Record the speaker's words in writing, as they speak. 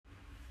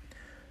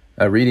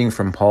A reading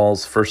from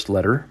Paul's first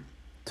letter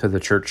to the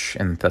church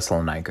in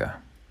Thessalonica.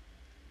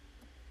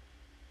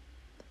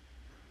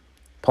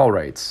 Paul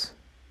writes,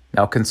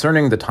 "Now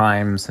concerning the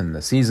times and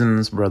the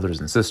seasons, brothers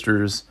and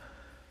sisters,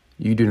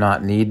 you do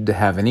not need to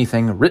have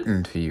anything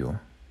written to you."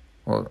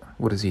 Well,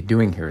 what is he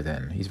doing here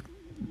then? He's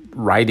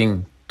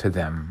writing to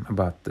them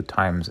about the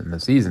times and the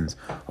seasons.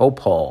 Oh,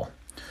 Paul.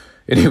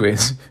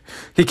 Anyways,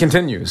 he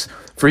continues,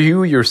 "For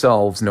you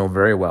yourselves know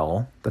very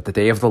well that the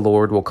day of the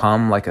Lord will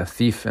come like a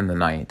thief in the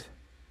night.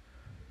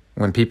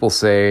 When people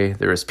say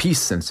there is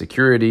peace and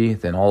security,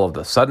 then all of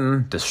a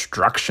sudden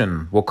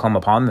destruction will come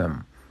upon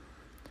them,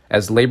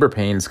 as labor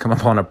pains come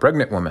upon a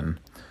pregnant woman,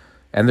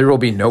 and there will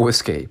be no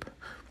escape."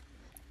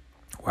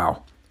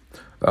 Wow.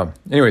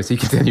 Anyways, he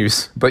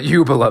continues, "But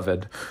you,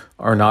 beloved,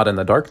 are not in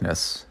the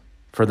darkness,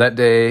 for that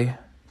day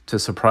to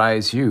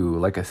surprise you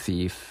like a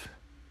thief."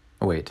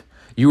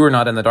 You are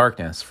not in the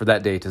darkness, for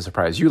that day to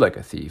surprise you like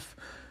a thief,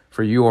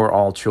 for you are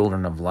all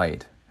children of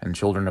light and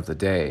children of the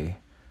day.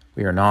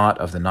 We are not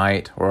of the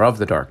night or of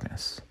the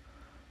darkness.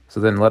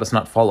 So then let us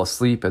not fall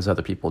asleep as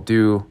other people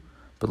do,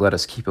 but let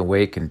us keep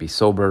awake and be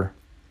sober.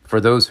 For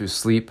those who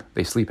sleep,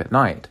 they sleep at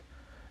night,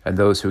 and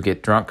those who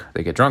get drunk,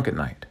 they get drunk at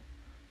night.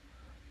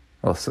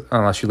 Well,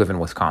 unless you live in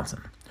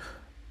Wisconsin.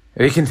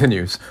 He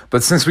continues,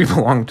 "But since we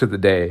belong to the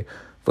day,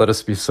 let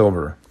us be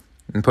sober,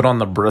 and put on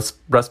the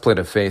breastplate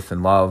of faith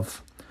and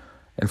love,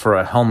 and for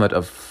a helmet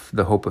of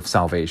the hope of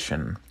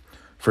salvation.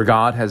 For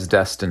God has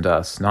destined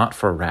us not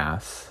for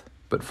wrath,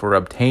 but for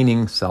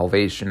obtaining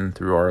salvation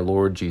through our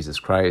Lord Jesus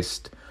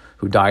Christ,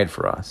 who died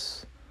for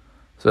us,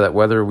 so that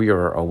whether we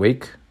are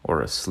awake or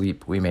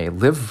asleep, we may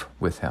live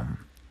with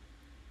him.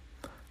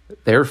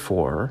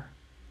 Therefore,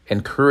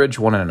 encourage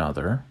one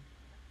another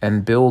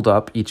and build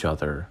up each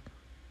other,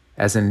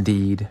 as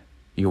indeed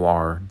you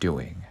are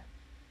doing."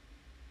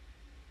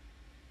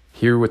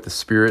 Hear what the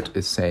Spirit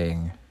is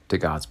saying to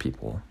God's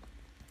people.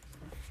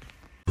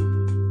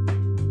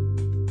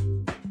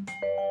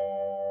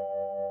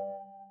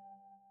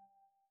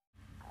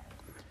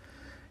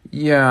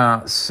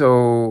 Yeah,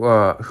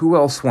 so who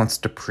else wants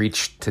to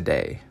preach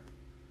today?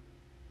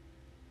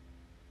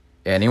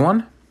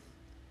 Anyone?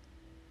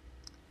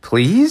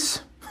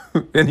 Please?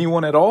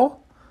 Anyone at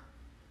all?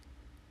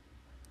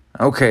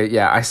 Okay,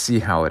 yeah, I see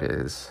how it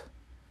is.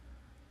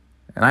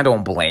 And I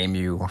don't blame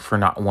you for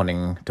not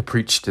wanting to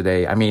preach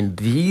today. I mean,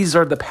 these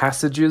are the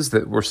passages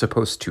that we're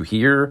supposed to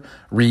hear,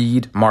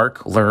 read,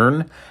 mark,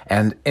 learn,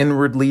 and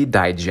inwardly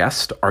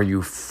digest. Are you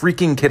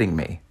freaking kidding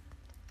me?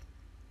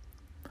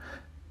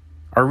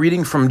 Our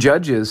reading from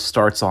Judges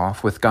starts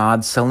off with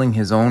God selling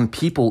his own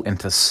people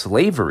into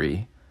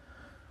slavery,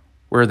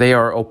 where they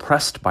are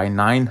oppressed by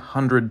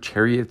 900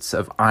 chariots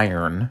of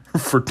iron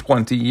for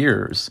 20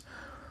 years.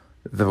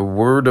 The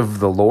word of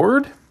the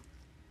Lord?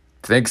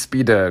 Thanks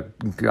be to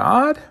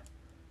God?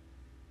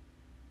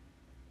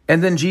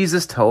 And then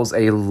Jesus tells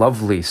a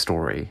lovely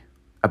story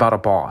about a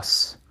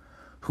boss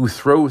who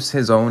throws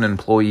his own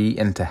employee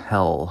into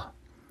hell.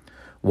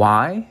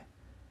 Why?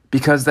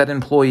 Because that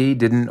employee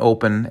didn't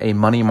open a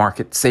money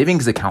market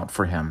savings account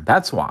for him.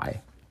 That's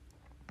why.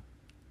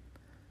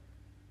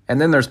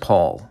 And then there's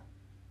Paul,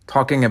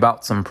 talking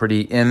about some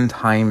pretty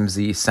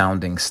end-timesy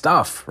sounding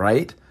stuff,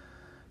 right?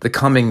 The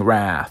coming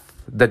wrath,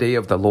 the day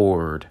of the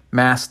Lord,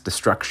 mass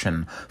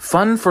destruction,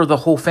 fun for the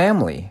whole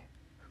family.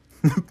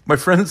 My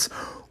friends,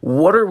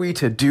 what are we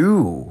to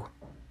do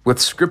with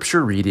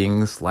scripture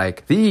readings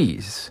like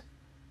these?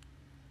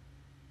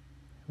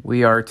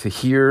 We are to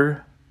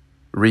hear,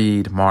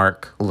 read,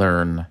 mark,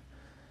 learn,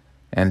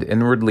 and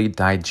inwardly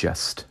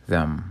digest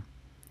them.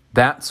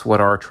 That's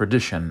what our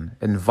tradition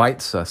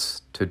invites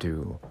us to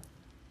do.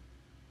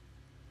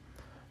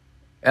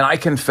 And I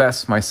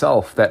confess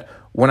myself that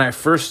when I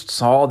first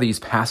saw these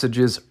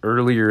passages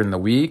earlier in the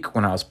week,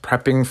 when I was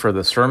prepping for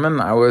the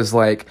sermon, I was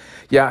like,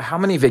 yeah, how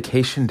many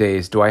vacation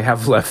days do I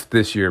have left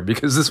this year?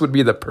 Because this would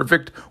be the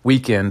perfect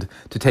weekend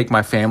to take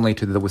my family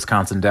to the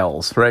Wisconsin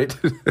Dells, right?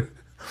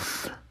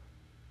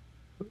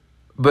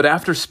 But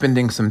after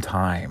spending some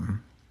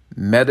time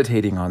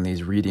meditating on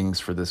these readings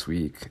for this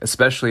week,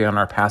 especially on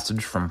our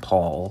passage from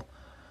Paul,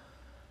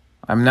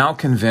 I'm now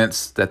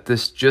convinced that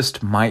this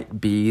just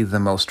might be the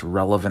most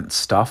relevant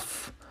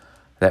stuff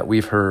that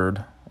we've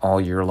heard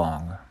all year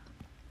long.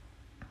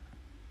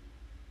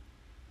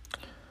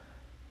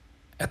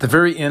 At the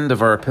very end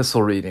of our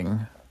epistle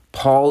reading,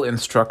 Paul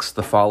instructs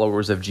the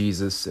followers of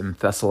Jesus in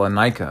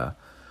Thessalonica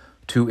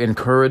to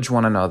encourage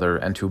one another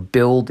and to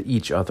build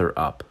each other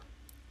up.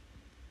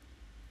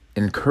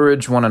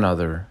 Encourage one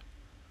another,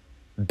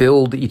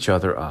 build each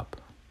other up.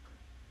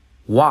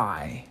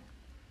 Why?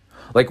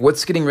 Like,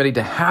 what's getting ready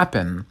to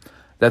happen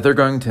that they're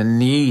going to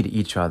need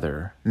each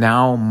other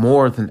now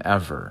more than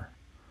ever?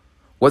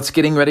 What's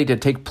getting ready to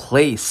take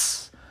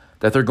place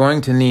that they're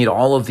going to need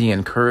all of the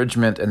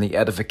encouragement and the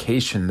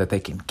edification that they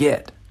can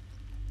get?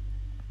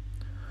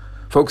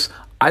 Folks,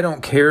 I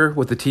don't care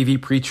what the TV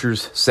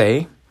preachers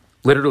say,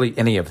 literally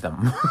any of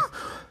them.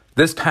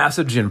 This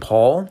passage in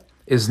Paul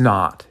it's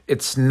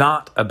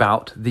not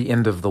about the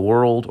end of the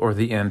world or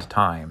the end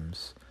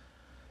times.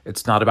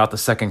 It's not about the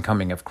second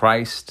coming of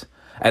Christ,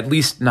 at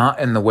least not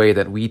in the way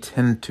that we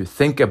tend to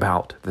think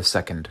about the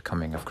second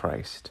coming of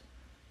Christ.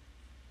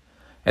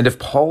 And if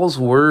Paul's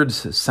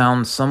words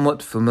sound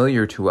somewhat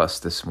familiar to us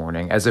this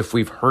morning, as if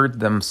we've heard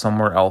them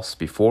somewhere else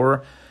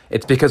before,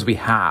 it's because we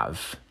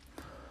have.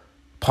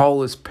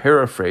 Paul is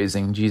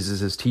paraphrasing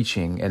Jesus'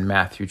 teaching in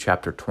Matthew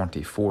chapter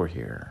 24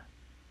 here.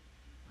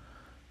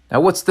 Now,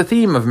 what's the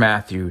theme of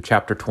Matthew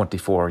chapter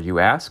 24, you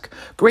ask?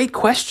 Great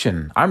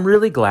question. I'm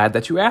really glad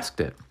that you asked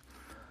it.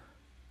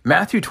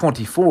 Matthew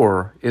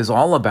 24 is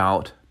all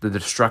about the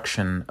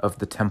destruction of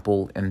the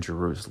temple in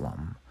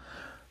Jerusalem,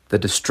 the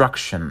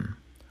destruction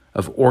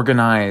of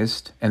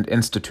organized and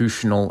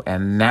institutional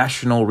and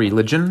national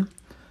religion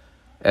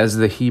as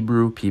the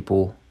Hebrew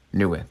people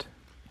knew it.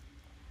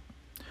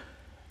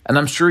 And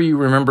I'm sure you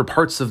remember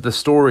parts of the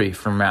story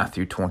from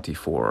Matthew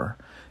 24.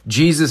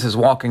 Jesus is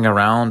walking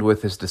around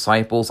with his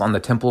disciples on the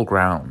temple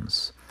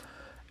grounds.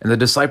 And the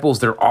disciples,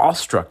 they're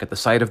awestruck at the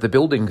sight of the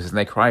buildings, and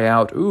they cry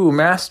out, "Ooh,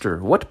 Master,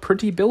 what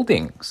pretty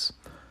buildings."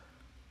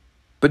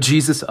 But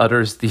Jesus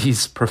utters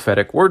these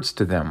prophetic words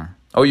to them.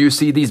 "Oh, you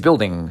see these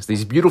buildings,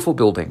 these beautiful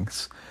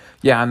buildings.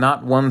 Yeah,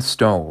 not one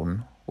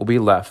stone will be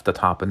left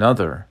atop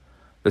another.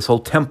 This whole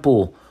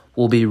temple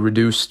will be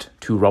reduced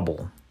to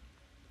rubble."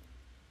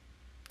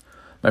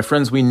 My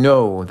friends, we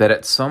know that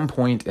at some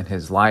point in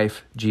his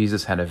life,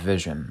 Jesus had a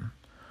vision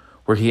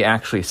where he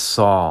actually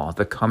saw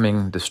the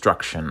coming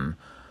destruction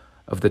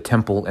of the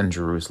temple in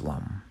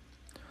Jerusalem.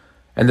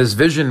 And this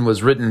vision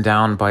was written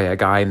down by a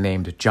guy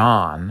named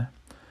John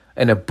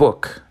in a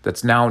book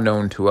that's now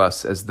known to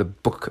us as the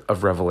Book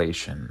of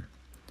Revelation.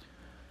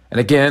 And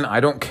again,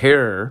 I don't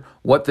care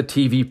what the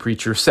TV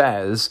preacher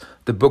says,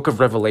 the Book of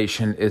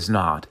Revelation is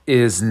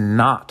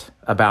not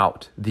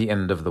about the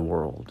end of the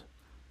world.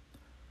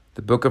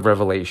 The book of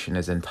Revelation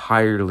is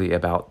entirely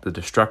about the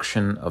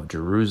destruction of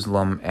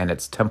Jerusalem and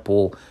its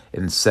temple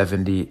in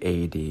 70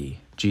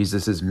 AD,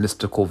 Jesus'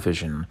 mystical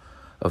vision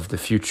of the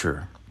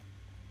future.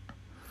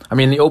 I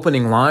mean, the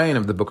opening line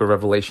of the book of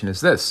Revelation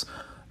is this: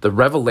 the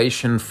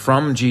revelation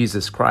from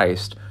Jesus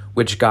Christ,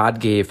 which God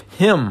gave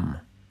him,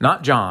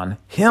 not John,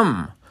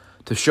 him,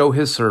 to show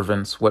his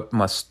servants what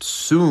must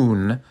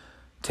soon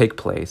take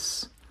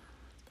place.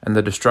 And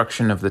the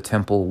destruction of the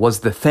temple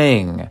was the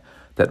thing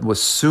that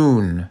was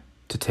soon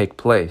to take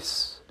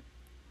place.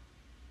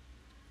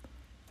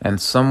 And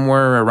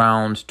somewhere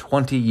around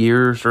 20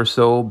 years or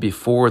so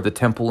before the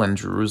temple in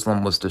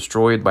Jerusalem was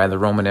destroyed by the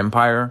Roman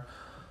Empire,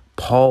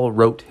 Paul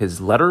wrote his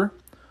letter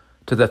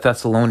to the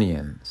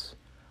Thessalonians,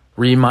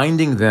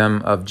 reminding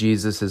them of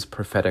Jesus'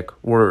 prophetic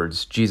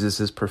words,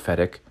 Jesus'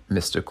 prophetic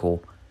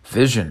mystical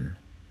vision.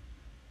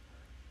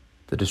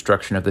 The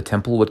destruction of the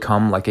temple would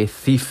come like a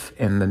thief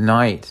in the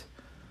night.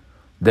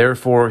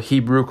 Therefore,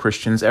 Hebrew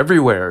Christians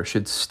everywhere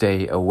should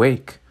stay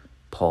awake,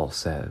 Paul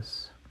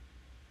says.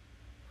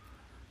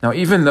 Now,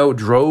 even though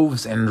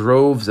droves and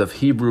droves of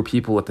Hebrew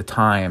people at the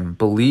time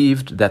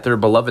believed that their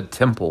beloved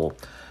temple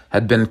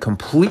had been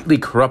completely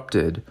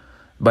corrupted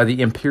by the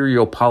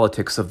imperial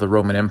politics of the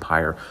Roman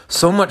Empire,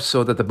 so much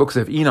so that the books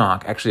of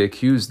Enoch actually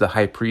accused the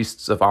high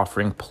priests of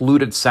offering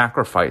polluted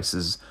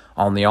sacrifices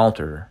on the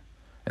altar,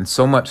 and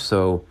so much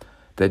so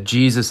that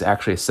Jesus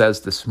actually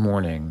says this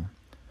morning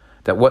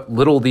that what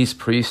little these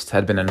priests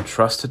had been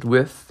entrusted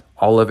with,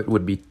 all of it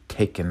would be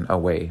taken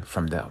away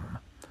from them.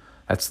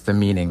 That's the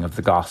meaning of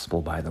the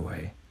gospel, by the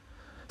way.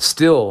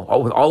 Still,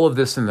 with all of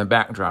this in the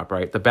backdrop,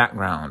 right, the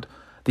background,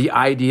 the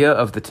idea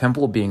of the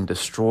temple being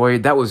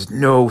destroyed, that was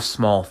no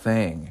small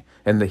thing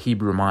in the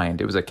Hebrew mind.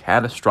 It was a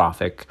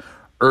catastrophic,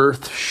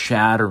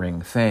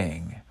 earth-shattering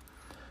thing,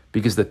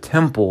 because the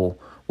temple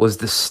was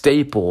the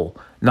staple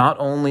not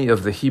only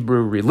of the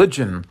Hebrew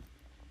religion,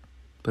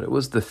 but it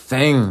was the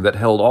thing that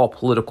held all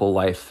political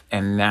life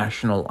and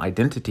national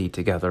identity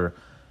together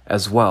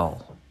as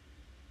well.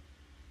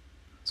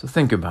 So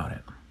think about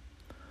it.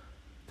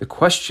 The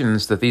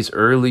questions that these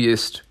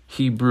earliest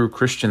Hebrew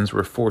Christians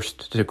were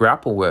forced to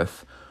grapple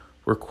with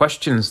were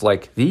questions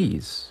like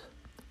these.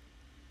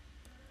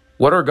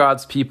 What are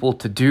God's people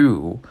to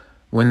do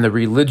when the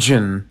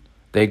religion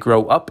they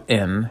grow up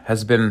in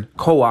has been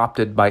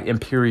co-opted by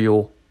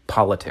imperial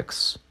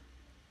politics?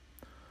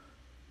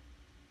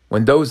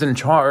 When those in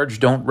charge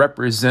don't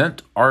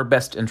represent our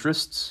best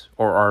interests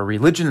or our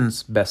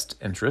religion's best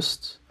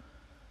interests,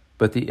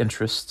 but the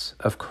interests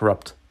of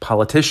corrupt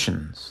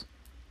politicians?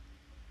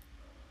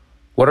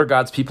 What are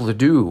God's people to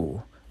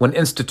do when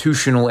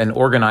institutional and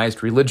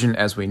organized religion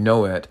as we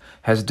know it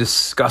has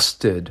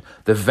disgusted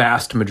the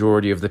vast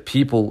majority of the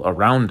people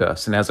around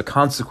us, and as a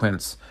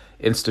consequence,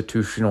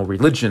 institutional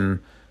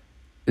religion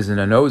is in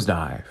a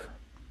nosedive?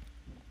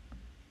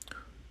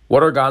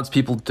 What are God's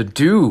people to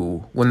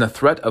do when the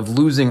threat of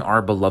losing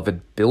our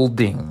beloved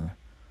building,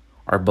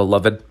 our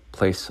beloved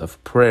place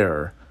of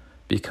prayer,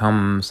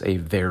 becomes a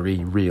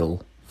very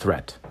real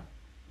threat?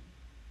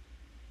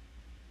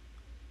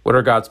 What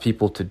are God's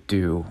people to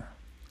do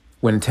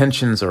when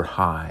tensions are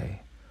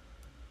high,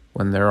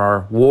 when there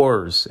are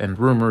wars and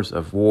rumors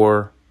of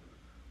war,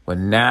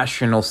 when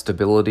national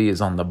stability is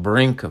on the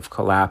brink of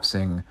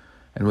collapsing,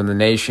 and when the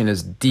nation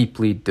is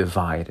deeply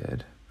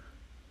divided?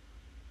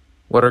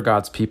 What are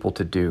God's people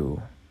to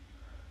do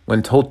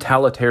when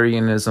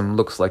totalitarianism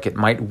looks like it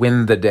might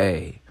win the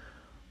day,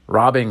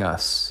 robbing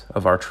us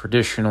of our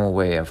traditional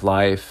way of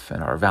life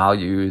and our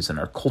values and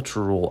our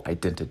cultural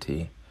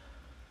identity?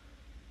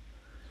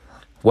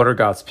 What are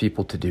God's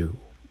people to do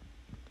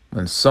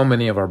when so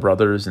many of our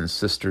brothers and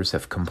sisters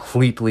have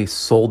completely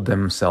sold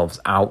themselves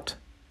out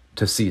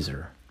to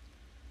Caesar?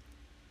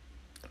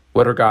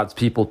 What are God's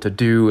people to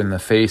do in the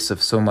face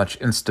of so much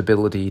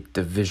instability,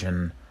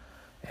 division,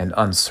 and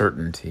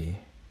uncertainty?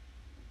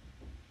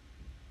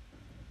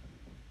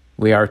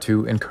 We are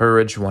to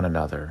encourage one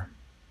another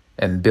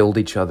and build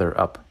each other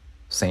up,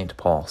 St.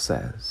 Paul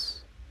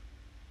says.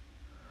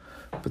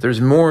 But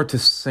there's more to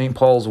St.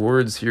 Paul's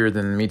words here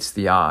than meets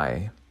the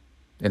eye.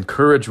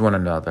 Encourage one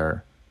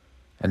another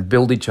and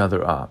build each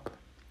other up.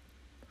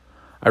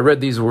 I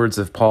read these words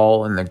of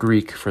Paul in the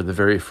Greek for the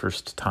very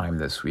first time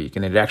this week,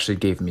 and it actually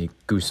gave me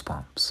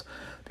goosebumps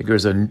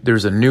because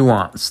there's a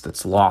nuance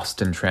that's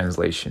lost in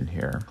translation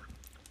here.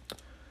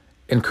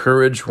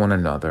 Encourage one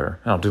another.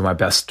 I'll do my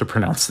best to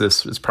pronounce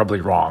this. It's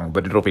probably wrong,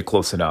 but it'll be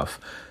close enough.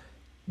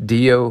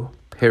 Dio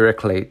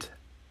periklete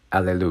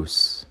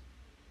allelus.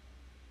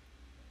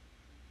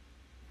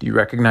 Do you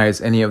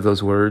recognize any of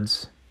those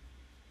words?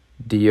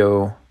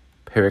 Dio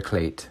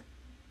periklete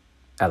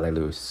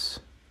allelus.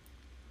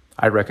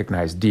 I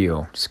recognize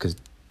Dio just because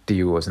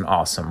Dio was an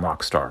awesome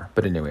rock star.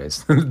 But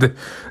anyways, the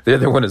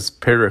other one is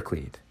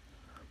paraclete.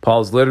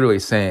 Paul's literally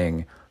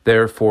saying,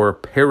 therefore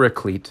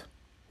paraclete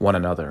one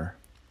another.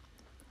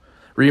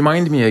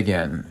 Remind me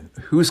again,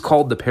 who's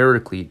called the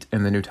Paraclete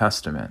in the New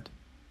Testament?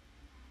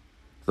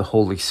 The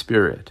Holy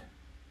Spirit.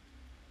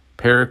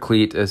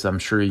 Paraclete, as I'm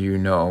sure you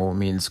know,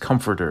 means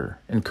comforter,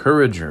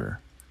 encourager.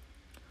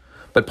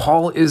 But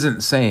Paul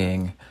isn't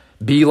saying,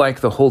 be like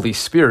the Holy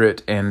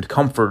Spirit and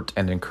comfort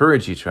and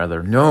encourage each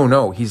other.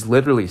 No, he's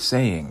literally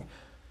saying,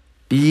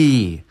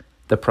 be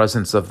the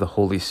presence of the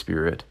Holy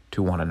Spirit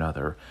to one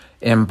another.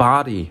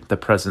 Embody the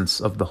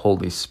presence of the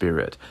Holy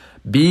Spirit.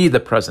 Be the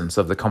presence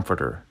of the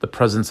Comforter, the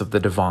presence of the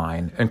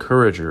divine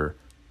encourager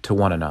to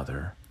one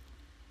another.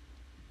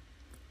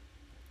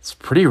 It's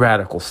pretty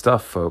radical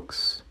stuff,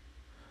 folks.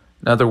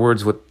 In other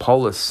words, what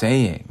Paul is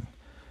saying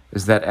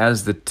is that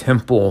as the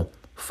temple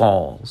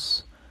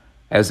falls,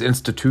 as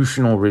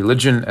institutional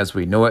religion as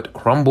we know it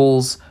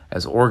crumbles,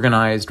 as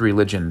organized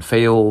religion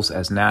fails,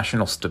 as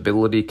national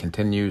stability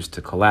continues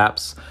to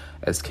collapse,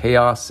 as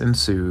chaos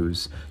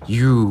ensues,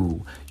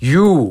 you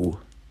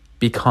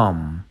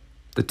become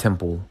the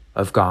temple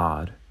of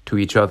God to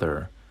each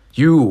other.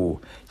 You,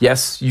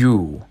 yes,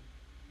 you,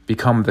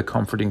 become the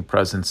comforting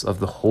presence of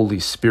the Holy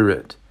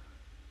Spirit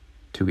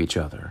to each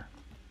other.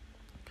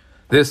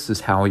 This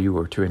is how you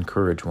are to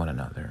encourage one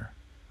another.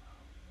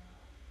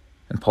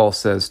 And Paul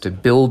says to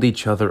build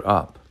each other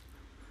up.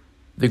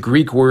 The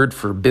Greek word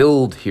for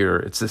build here,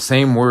 it's the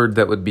same word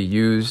that would be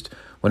used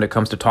when it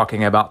comes to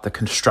talking about the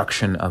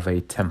construction of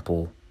a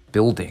temple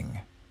building.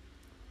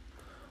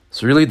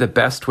 So really the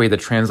best way to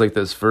translate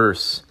this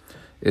verse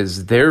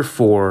is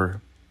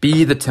therefore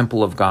be the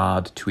temple of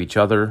God to each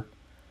other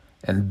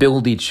and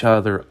build each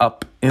other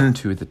up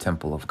into the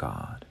temple of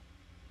God.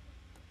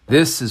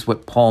 This is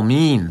what Paul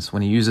means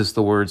when he uses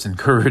the words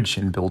encourage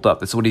and build up.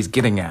 That's what he's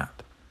getting at.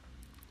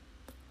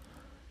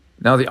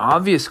 Now, the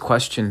obvious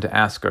question to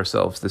ask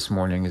ourselves this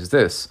morning is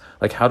this,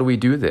 how do we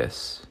do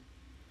this?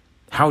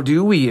 How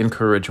do we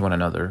encourage one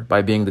another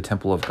by being the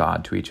temple of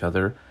God to each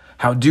other?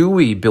 How do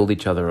we build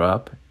each other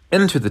up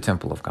into the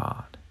temple of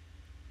God?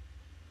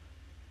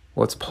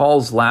 Well, it's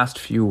Paul's last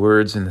few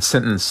words in the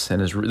sentence in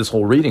this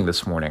whole reading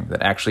this morning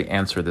that actually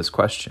answer this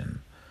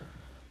question.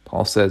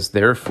 Paul says,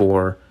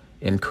 therefore,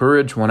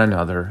 encourage one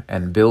another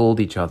and build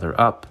each other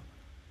up,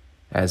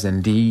 as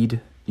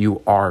indeed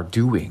you are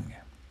doing.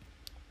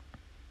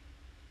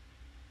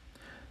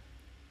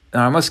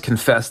 Now, I must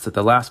confess that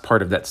the last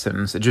part of that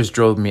sentence, it just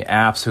drove me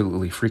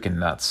absolutely freaking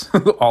nuts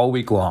all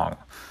week long.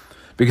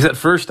 Because at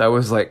first I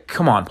was like,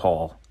 come on,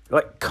 Paul.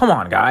 Come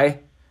on, guy.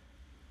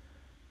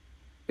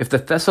 If the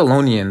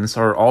Thessalonians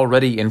are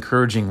already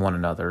encouraging one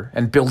another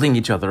and building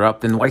each other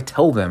up, then why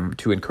tell them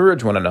to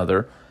encourage one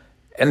another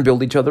and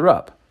build each other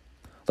up?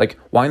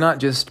 Why not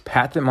just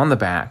pat them on the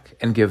back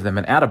and give them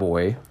an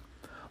attaboy?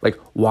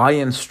 Why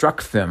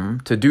instruct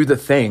them to do the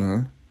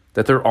thing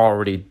that they're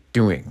already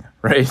doing,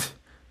 right?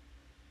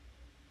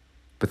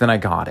 But then I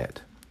got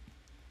it.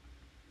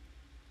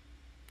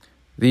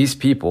 These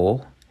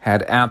people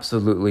had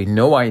absolutely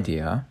no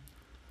idea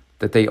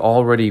that they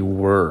already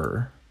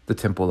were the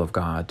temple of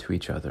God to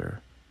each other.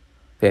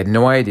 They had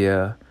no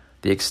idea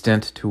the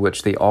extent to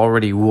which they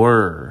already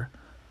were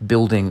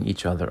building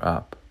each other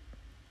up.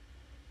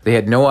 They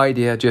had no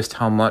idea just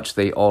how much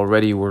they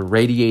already were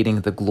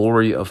radiating the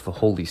glory of the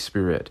Holy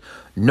Spirit.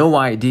 No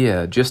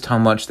idea just how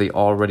much they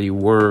already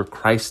were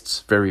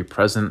Christ's very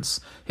presence,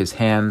 his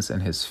hands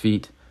and his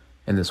feet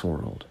in this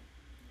world.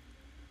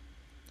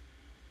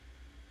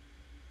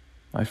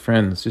 My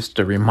friends, just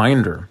a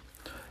reminder,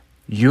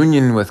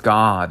 union with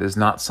God is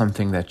not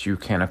something that you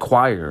can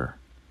acquire.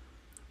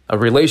 A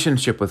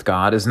relationship with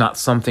God is not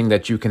something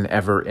that you can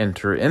ever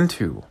enter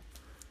into.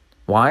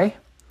 Why?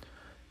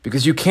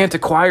 Because you can't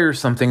acquire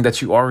something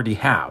that you already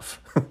have.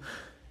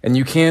 And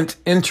you can't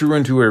enter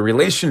into a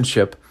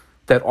relationship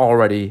that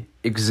already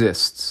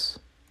exists.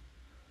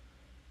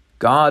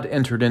 God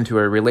entered into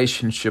a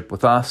relationship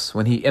with us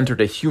when he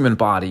entered a human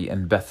body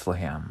in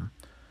Bethlehem.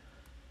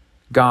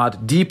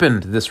 God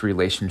deepened this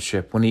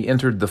relationship when he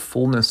entered the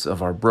fullness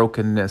of our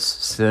brokenness,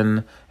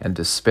 sin, and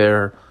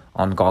despair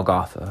on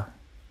Golgotha.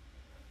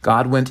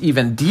 God went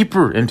even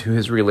deeper into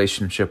his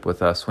relationship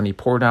with us when he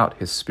poured out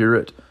his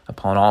Spirit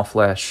upon all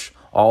flesh,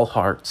 all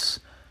hearts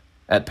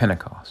at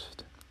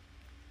Pentecost.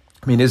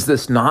 I mean, is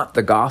this not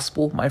the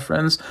gospel, my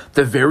friends?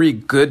 The very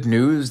good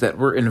news that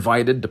we're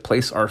invited to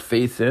place our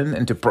faith in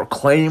and to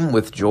proclaim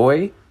with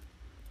joy?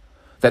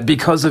 That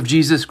because of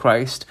Jesus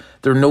Christ,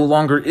 there no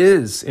longer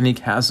is any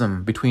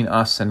chasm between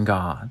us and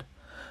God.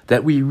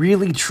 That we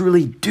really,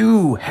 truly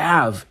do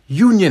have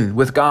union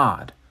with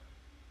God.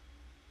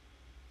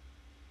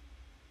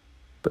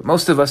 But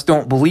most of us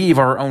don't believe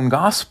our own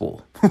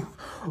gospel.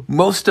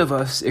 Most of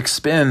us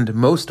expend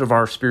most of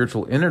our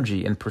spiritual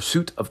energy in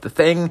pursuit of the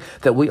thing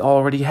that we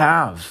already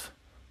have.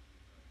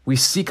 We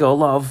seek a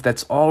love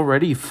that's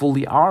already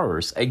fully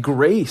ours, a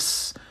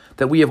grace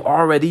that we have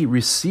already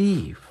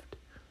received.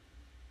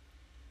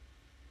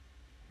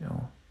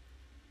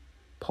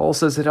 Paul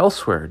says it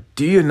elsewhere.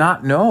 Do you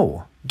not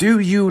know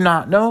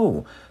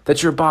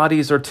that your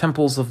bodies are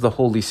temples of the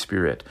Holy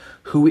Spirit,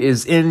 who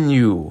is in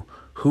you,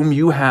 whom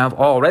you have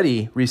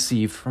already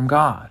received from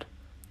God?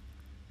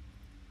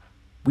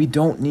 We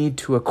don't need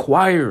to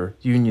acquire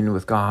union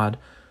with God.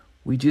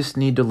 We just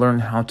need to learn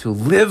how to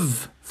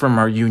live from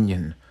our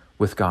union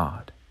with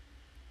God.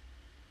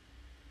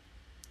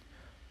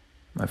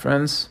 My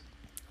friends,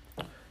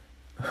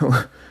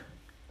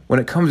 when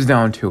it comes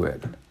down to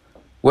it,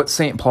 what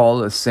St.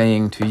 Paul is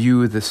saying to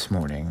you this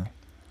morning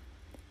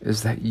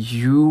is that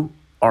you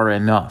are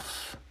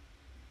enough.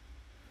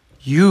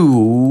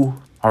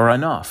 You are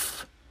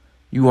enough.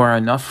 You are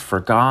enough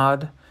for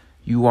God.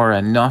 You are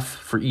enough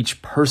for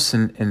each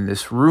person in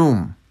this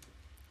room.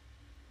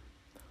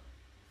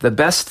 The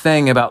best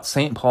thing about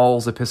St.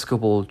 Paul's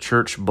Episcopal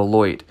Church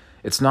Beloit,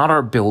 it's not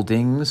our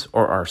buildings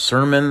or our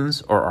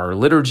sermons or our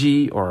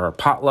liturgy or our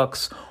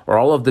potlucks or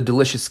all of the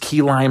delicious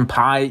key lime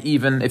pie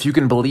even, if you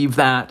can believe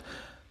that.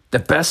 The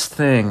best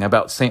thing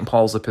about St.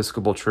 Paul's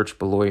Episcopal Church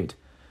Beloit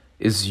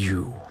is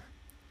you.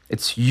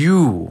 It's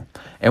you.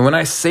 And when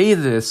I say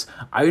this,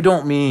 I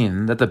don't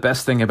mean that the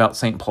best thing about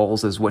St.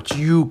 Paul's is what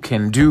you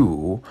can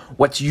do,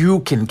 what you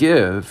can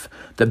give.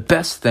 The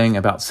best thing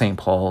about St.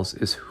 Paul's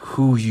is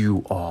who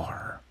you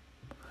are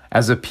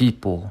as a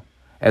people,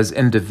 as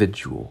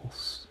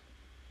individuals.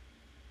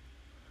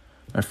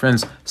 My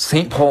friends,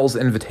 St. Paul's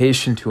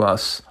invitation to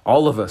us,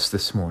 all of us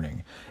this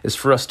morning, is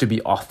for us to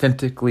be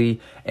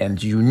authentically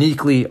and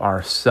uniquely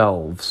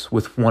ourselves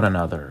with one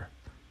another.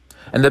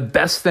 And the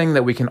best thing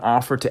that we can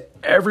offer to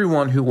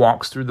everyone who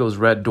walks through those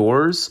red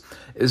doors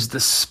is the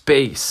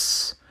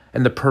space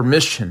and the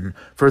permission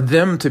for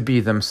them to be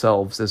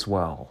themselves as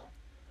well.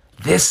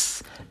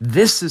 This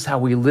is how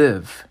we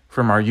live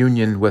from our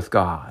union with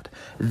God.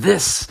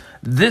 This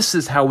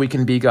is how we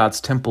can be God's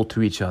temple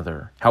to each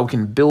other, how we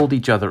can build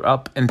each other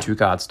up into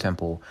God's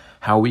temple,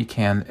 how we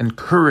can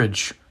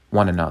encourage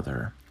one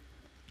another.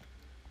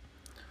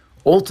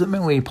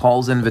 Ultimately,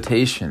 Paul's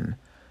invitation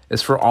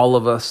is for all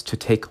of us to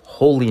take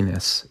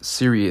holiness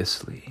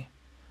seriously.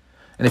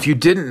 And if you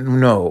didn't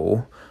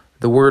know,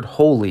 the word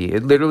holy,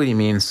 it literally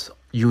means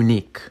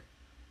unique,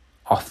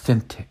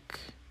 authentic.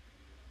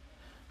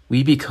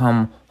 We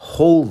become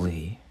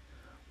holy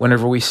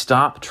whenever we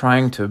stop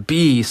trying to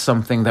be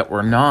something that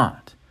we're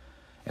not,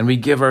 and we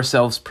give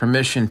ourselves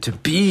permission to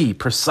be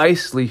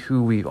precisely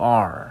who we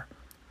are.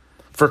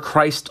 For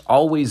Christ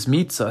always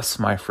meets us,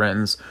 my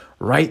friends,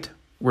 right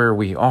where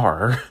we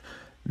are,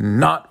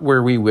 not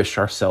where we wish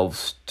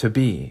ourselves to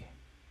be.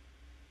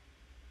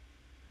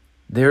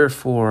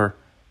 Therefore,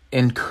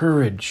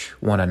 encourage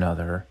one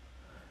another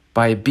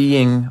by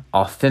being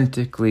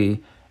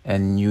authentically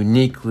and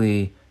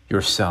uniquely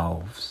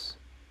yourselves.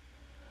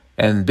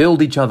 And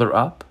build each other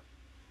up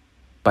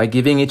by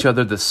giving each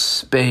other the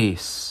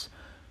space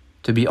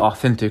to be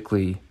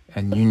authentically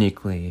and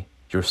uniquely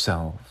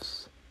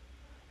yourselves,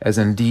 as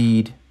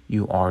indeed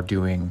you are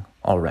doing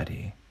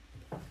already.